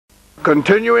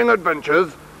Continuing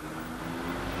adventures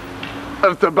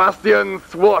of Sebastian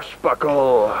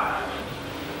Swashbuckle.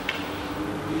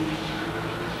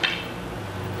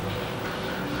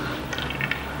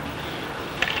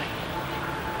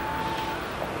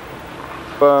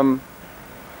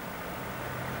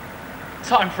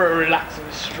 Time for a relaxing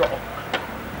stroll.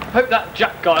 Hope that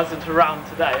Jack guy isn't around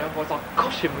today, otherwise I'll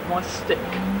cut him with my stick.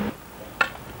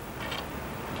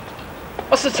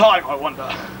 What's the time, I wonder?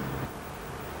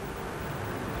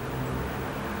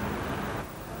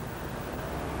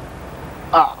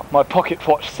 Ah, my pocket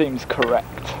watch seems correct.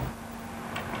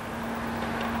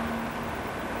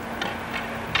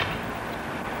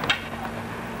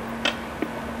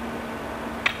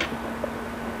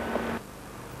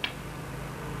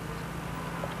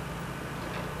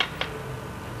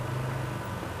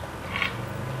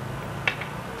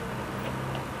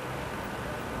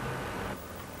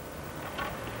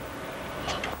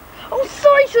 Oh,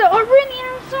 sorry, sir. I really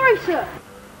am sorry, sir.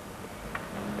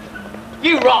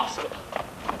 You rascal!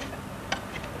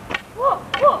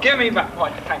 What? Give me back my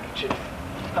handkerchief.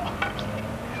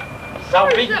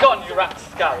 Now be gone, you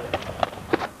rapscallion.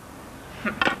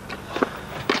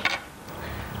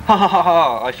 Ha ha ha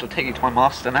ha! I shall take you to my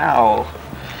master now.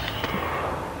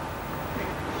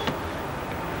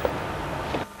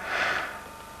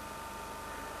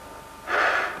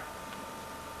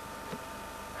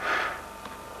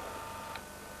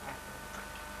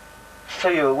 So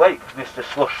you're awake, Mr.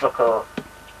 Swashbuckle.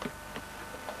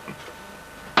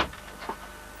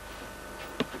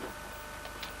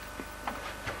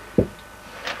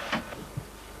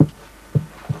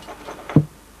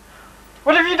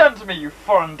 What have you done to me, you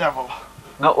foreign devil?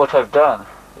 Not what I've done,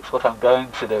 it's what I'm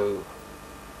going to do.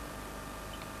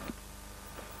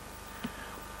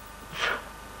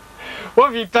 What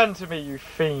have you done to me, you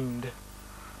fiend?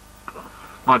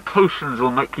 My potions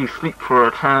will make you sleep for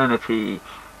eternity.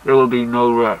 There will be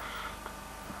no rest.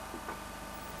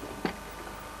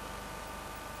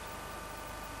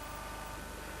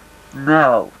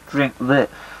 Now, drink this.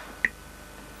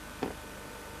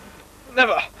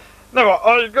 Never,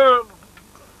 I'll go...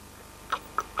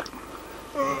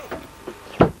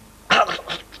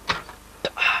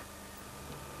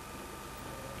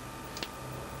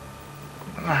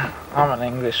 I'm an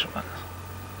Englishman.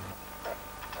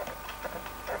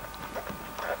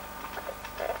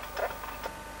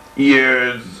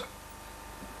 Years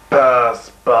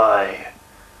pass by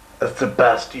as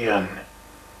Sebastian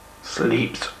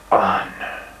sleeps on.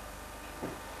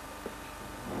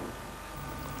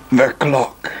 The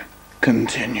clock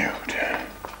continued.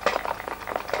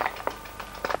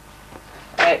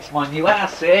 It's my new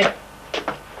house here.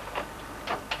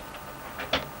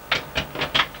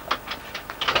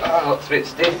 Oh, it's a bit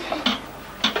stiff.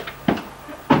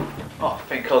 Oh, I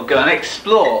think I'll go and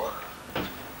explore.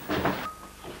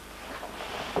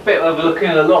 A bit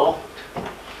overlooking the loft.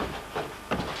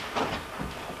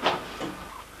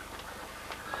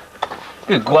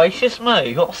 Good gracious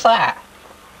me, what's that?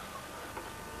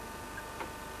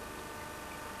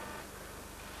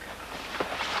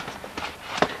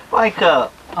 Wake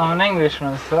up! I'm an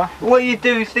Englishman, sir. What are you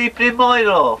doing sleeping in my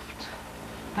loft?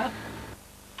 Huh?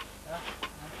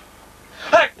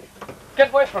 Hey! Get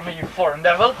away from me, you foreign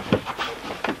devil!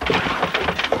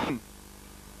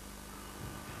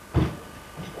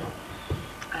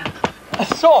 A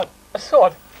sword! A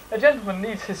sword! A gentleman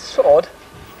needs his sword.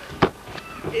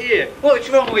 Here, what's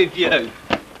wrong with you?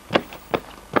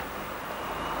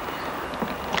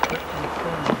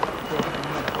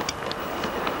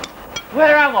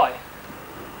 Where am I?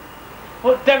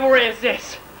 What devilry is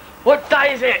this? What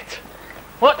day is it?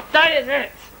 What day is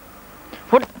it?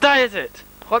 What day is it?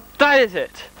 What day is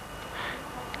it?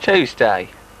 Tuesday.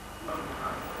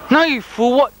 No, you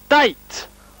fool, what date?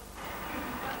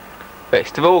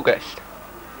 1st of August.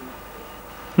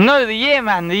 No, the year,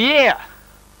 man, the year!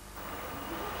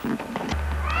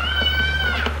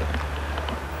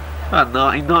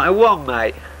 1991,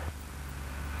 mate.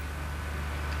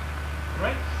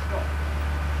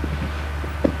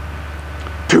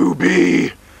 To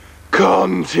be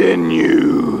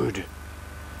continued.